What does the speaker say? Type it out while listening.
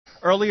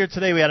Earlier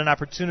today, we had an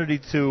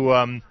opportunity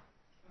to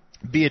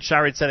be at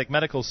Shaarei Tzedek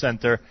Medical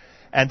Center,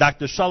 and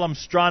Dr. Shalom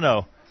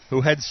Strano,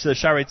 who heads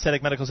Shaarei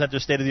Tzedek Medical Center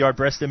state-of-the-art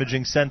breast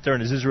imaging center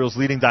and is Israel's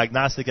leading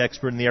diagnostic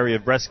expert in the area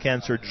of breast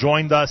cancer,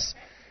 joined us.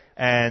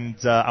 And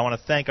I want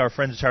to thank our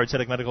friends at Shaarei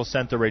Tzedek Medical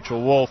Center,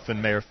 Rachel Wolf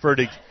and Mayor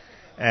Fertig,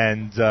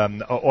 and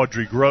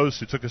Audrey Gross,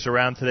 who took us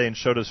around today and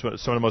showed us some of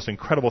the most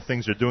incredible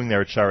things they're doing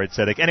there at Shaarei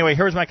Tzedek. Anyway,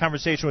 here's my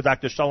conversation with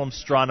Dr. Shalom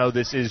Strano.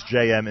 This is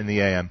JM in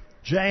the AM.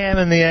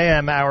 JM in the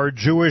AM, our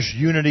Jewish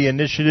Unity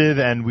Initiative,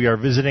 and we are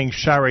visiting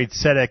Shaarei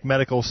Tzedek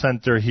Medical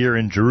Center here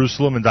in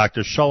Jerusalem, and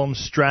Dr. Shalom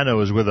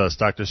Strano is with us.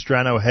 Dr.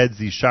 Strano heads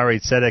the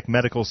Shaarei Tzedek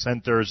Medical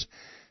Center's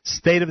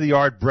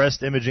state-of-the-art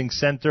breast imaging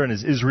center and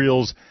is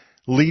Israel's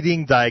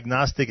leading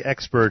diagnostic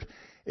expert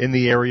in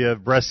the area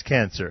of breast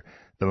cancer.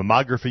 The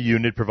mammography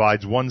unit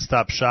provides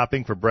one-stop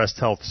shopping for breast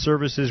health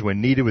services.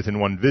 When needed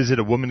within one visit,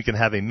 a woman can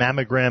have a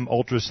mammogram,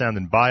 ultrasound,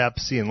 and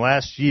biopsy. And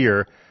last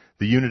year,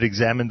 the unit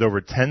examined over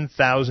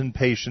 10,000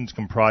 patients,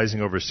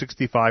 comprising over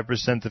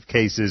 65% of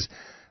cases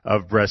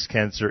of breast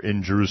cancer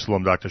in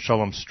Jerusalem. Dr.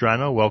 Shalom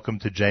Strano, welcome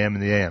to JM in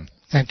the AM.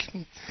 Thank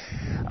you.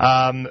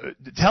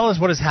 Tell us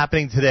what is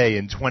happening today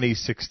in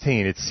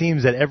 2016. It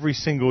seems that every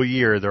single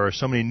year there are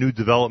so many new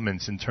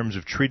developments in terms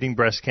of treating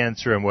breast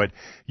cancer and what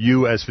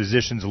you as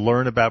physicians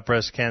learn about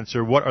breast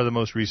cancer. What are the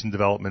most recent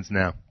developments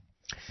now?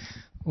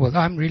 Well,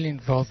 I'm really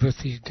involved with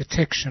the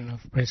detection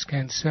of breast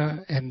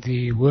cancer and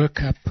the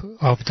workup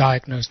of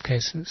diagnosed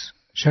cases.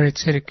 Shaarei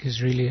Tzedek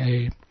is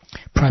really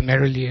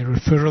primarily a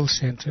referral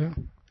center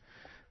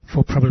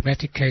for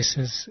problematic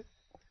cases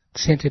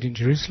centered in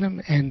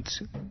Jerusalem and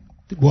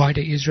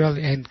wider Israel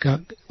and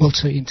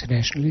also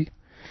internationally.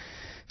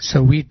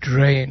 So we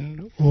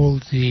drain all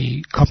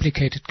the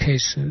complicated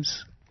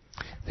cases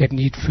that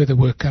need further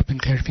workup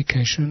and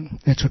clarification.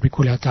 That's what we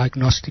call our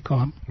diagnostic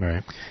arm.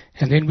 Right.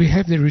 And then we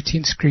have the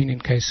routine screening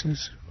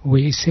cases.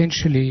 We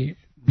essentially,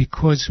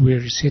 because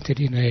we're centered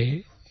in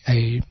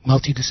a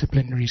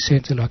multidisciplinary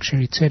center like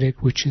Shaarei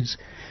Tzedek, which is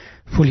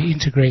fully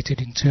integrated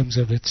in terms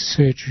of its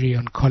surgery,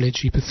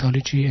 oncology,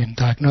 pathology, and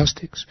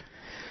diagnostics,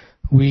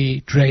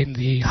 we drain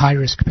the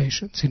high-risk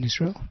patients in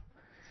Israel.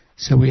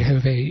 So we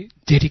have a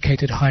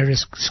dedicated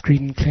high-risk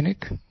screening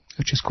clinic,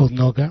 which is called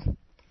Noga.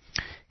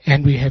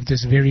 And we have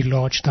this very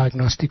large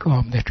diagnostic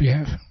arm that we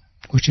have,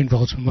 which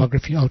involves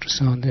mammography,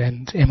 ultrasound,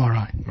 and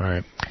MRI.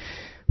 Right.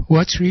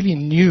 What's really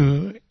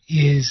new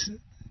is,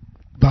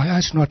 by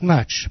us, not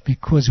much,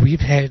 because we've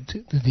had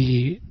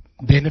the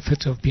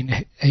benefit of being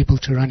able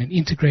to run an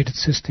integrated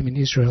system in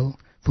Israel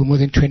for more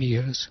than 20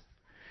 years.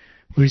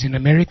 Whereas in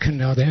America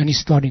now, they're only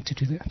starting to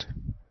do that.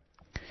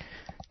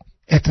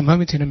 At the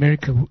moment in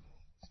America,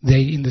 they're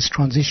in this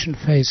transition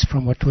phase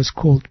from what was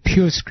called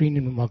pure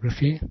screening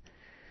mammography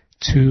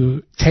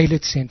to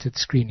tailored-centered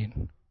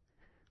screening,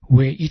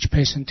 where each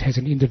patient has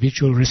an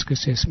individual risk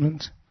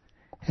assessment,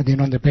 and then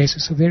on the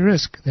basis of their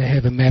risk, they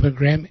have a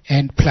mammogram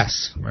and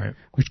plus, right,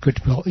 which could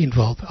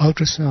involve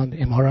ultrasound,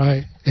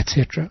 MRI,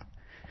 etc.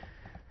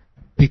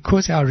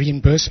 Because our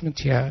reimbursement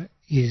here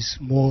is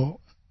more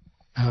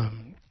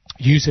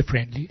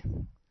user-friendly,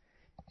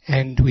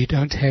 and we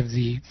don't have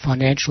the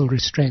financial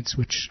restraints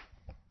which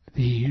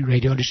the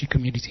radiology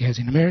community has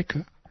in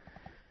America,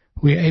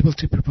 we're able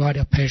to provide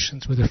our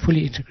patients with a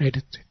fully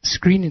integrated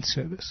screening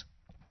service,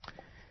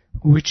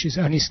 which is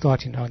only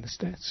starting now in the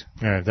States.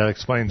 Yeah, that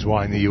explains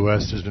why in the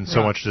U.S. there's been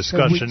so much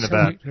discussion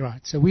about... Right,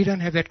 so we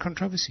don't have that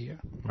controversy here.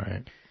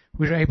 Right.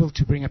 We're able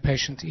to bring a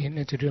patient in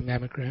and to do a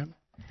mammogram,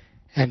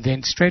 and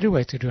then straight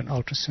away to do an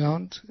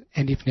ultrasound,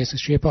 and if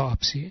necessary, a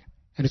biopsy.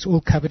 And it's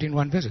all covered in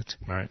one visit.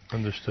 Right,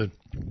 understood.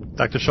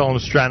 Dr. Shalom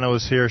Strano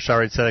is here,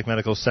 Shaarei Tzedek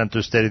Medical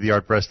Center,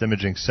 state-of-the-art breast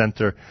imaging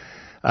center.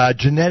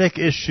 Genetic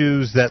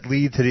issues that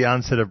lead to the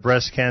onset of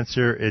breast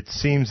cancer, it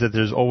seems that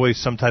there's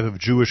always some type of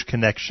Jewish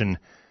connection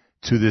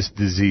to this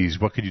disease.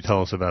 What could you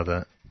tell us about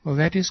that? Well,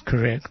 that is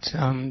correct.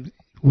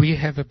 We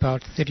have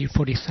about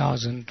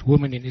 40,000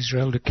 women in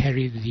Israel who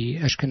carry the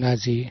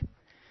Ashkenazi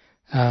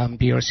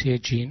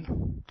BRCA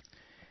gene,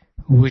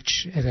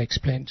 which, as I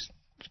explained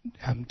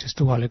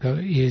just a while ago,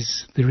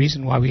 is the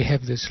reason why we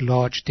have this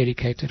large,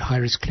 dedicated,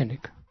 high-risk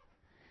clinic.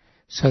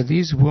 So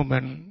these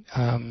women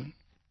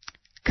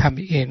come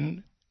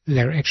in,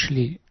 they're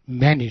actually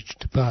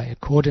managed by a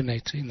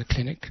coordinator in the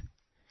clinic,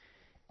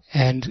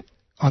 and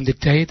on the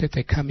day that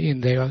they come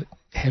in, they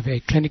have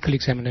a clinical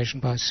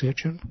examination by a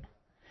surgeon.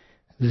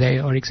 They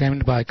are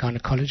examined by a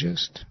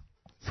gynecologist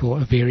for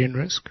ovarian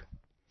risk.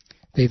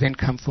 They then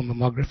come for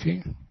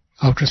mammography,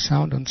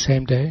 ultrasound on the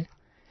same day,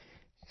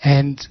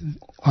 and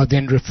are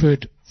then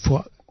referred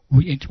for,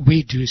 we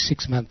do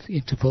 6-month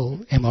interval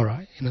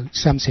MRI.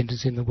 Some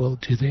centers in the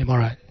world do the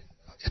MRI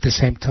at the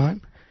same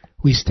time.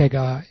 We stagger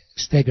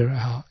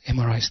our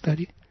MRI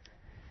study.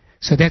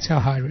 So that's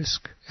our high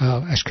risk,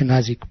 our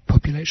Ashkenazi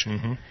population.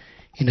 Mm-hmm.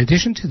 In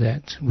addition to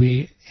that,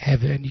 we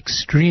have an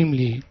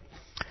extremely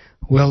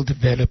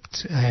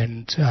well-developed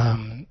and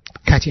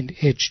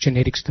cutting-edge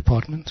genetics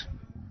department,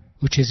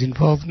 which is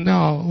involved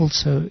now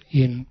also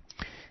in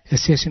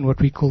assessing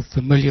what we call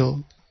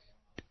familial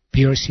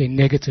BRCA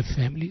negative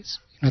families.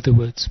 In other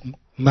words,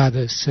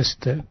 mother,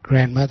 sister,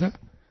 grandmother,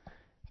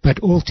 but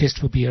all test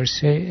for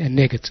BRCA are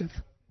negative.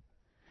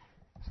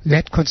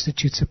 That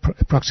constitutes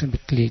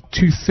approximately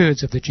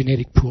 2/3 of the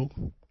genetic pool.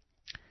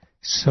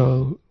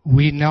 So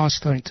we're now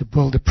starting to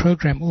build a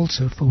program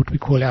also for what we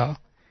call our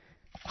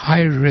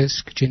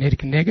high-risk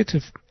genetic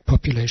negative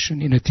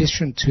population, in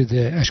addition to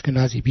the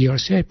Ashkenazi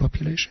BRCA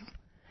population,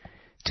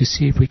 to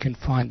see if we can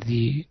find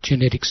the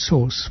genetic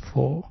source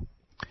for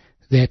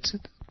that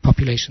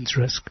population's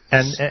risk.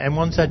 And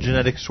once that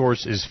genetic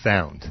source is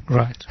found,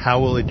 right,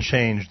 how will it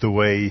change the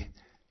way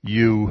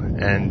you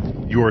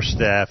and your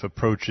staff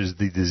approaches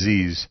the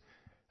disease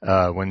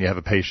when you have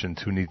a patient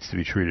who needs to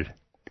be treated?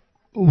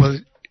 Well,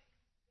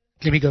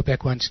 let me go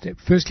back one step.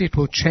 Firstly, it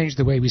will change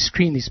the way we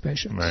screen these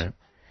patients. Right.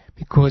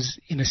 Because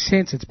in a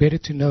sense, it's better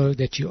to know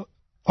that you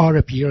are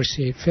a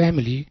BRCA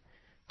family,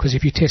 because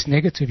if you test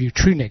negative, you're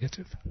true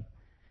negative.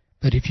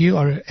 But if you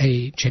are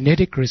a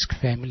genetic risk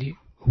family,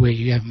 where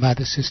you have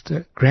mother,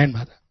 sister,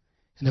 grandmother,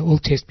 and they all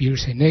test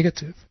BRCA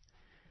negative,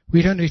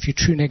 we don't know if you're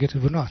true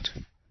negative or not.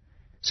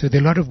 So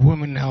there are a lot of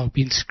women now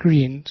being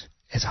screened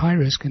as high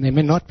risk, and they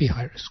may not be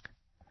high risk.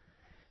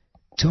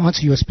 To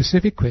answer your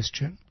specific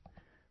question,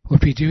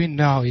 what we're doing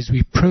now is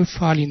we're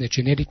profiling the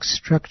genetic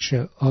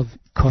structure of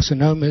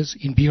carcinomas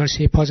in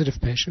BRCA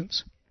positive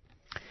patients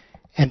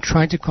and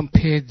trying to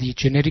compare the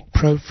genetic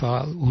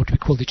profile, or what we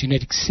call the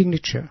genetic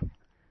signature,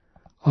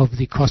 of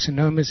the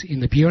carcinomas in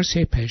the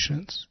BRCA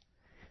patients,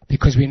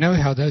 because we know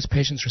how those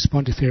patients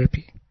respond to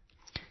therapy.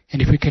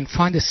 And if we can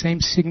find the same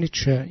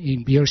signature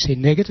in BRCA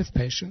negative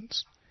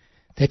patients,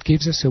 that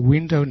gives us a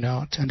window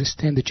now to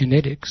understand the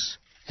genetics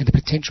and the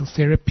potential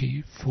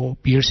therapy for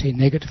BRCA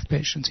negative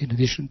patients in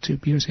addition to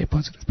BRCA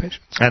positive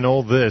patients. And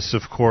all this,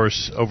 of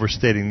course,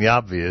 overstating the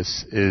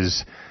obvious,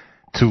 is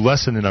to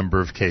lessen the number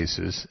of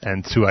cases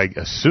and to, I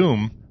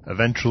assume,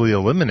 eventually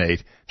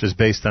eliminate, just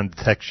based on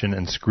detection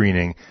and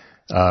screening,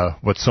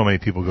 what so many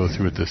people go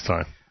through at this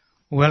time.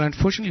 Well,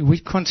 unfortunately, we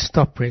can't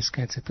stop breast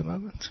cancer at the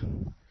moment.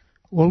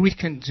 All we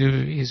can do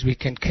is we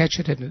can catch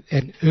it at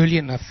an early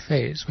enough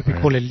phase, what we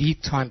call a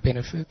lead time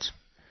benefit,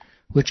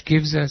 which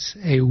gives us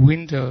a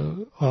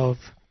window of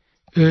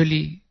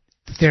early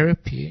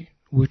therapy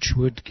which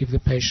would give the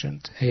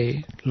patient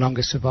a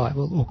longer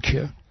survival or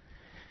cure.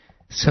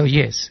 So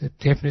yes,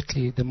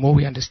 definitely the more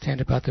we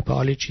understand about the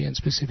biology and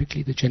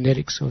specifically the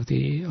genetics of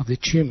the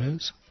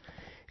tumors,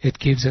 it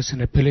gives us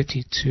an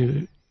ability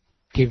to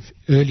give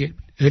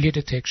earlier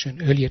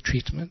detection, earlier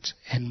treatment,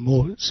 and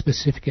more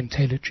specific and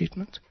tailored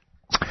treatment.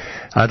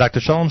 Dr.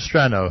 Shalom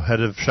Strano,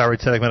 head of Shaarei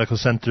Tzedek Medical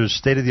Center's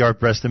state-of-the-art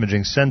breast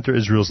imaging center,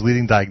 Israel's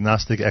leading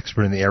diagnostic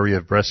expert in the area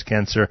of breast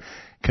cancer.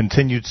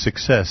 Continued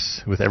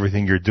success with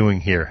everything you're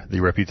doing here. The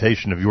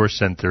reputation of your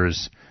center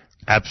is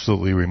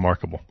absolutely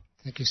remarkable.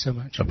 Thank you so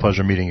much. A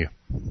pleasure meeting you.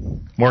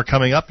 More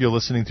coming up. You're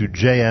listening to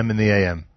JM in the AM.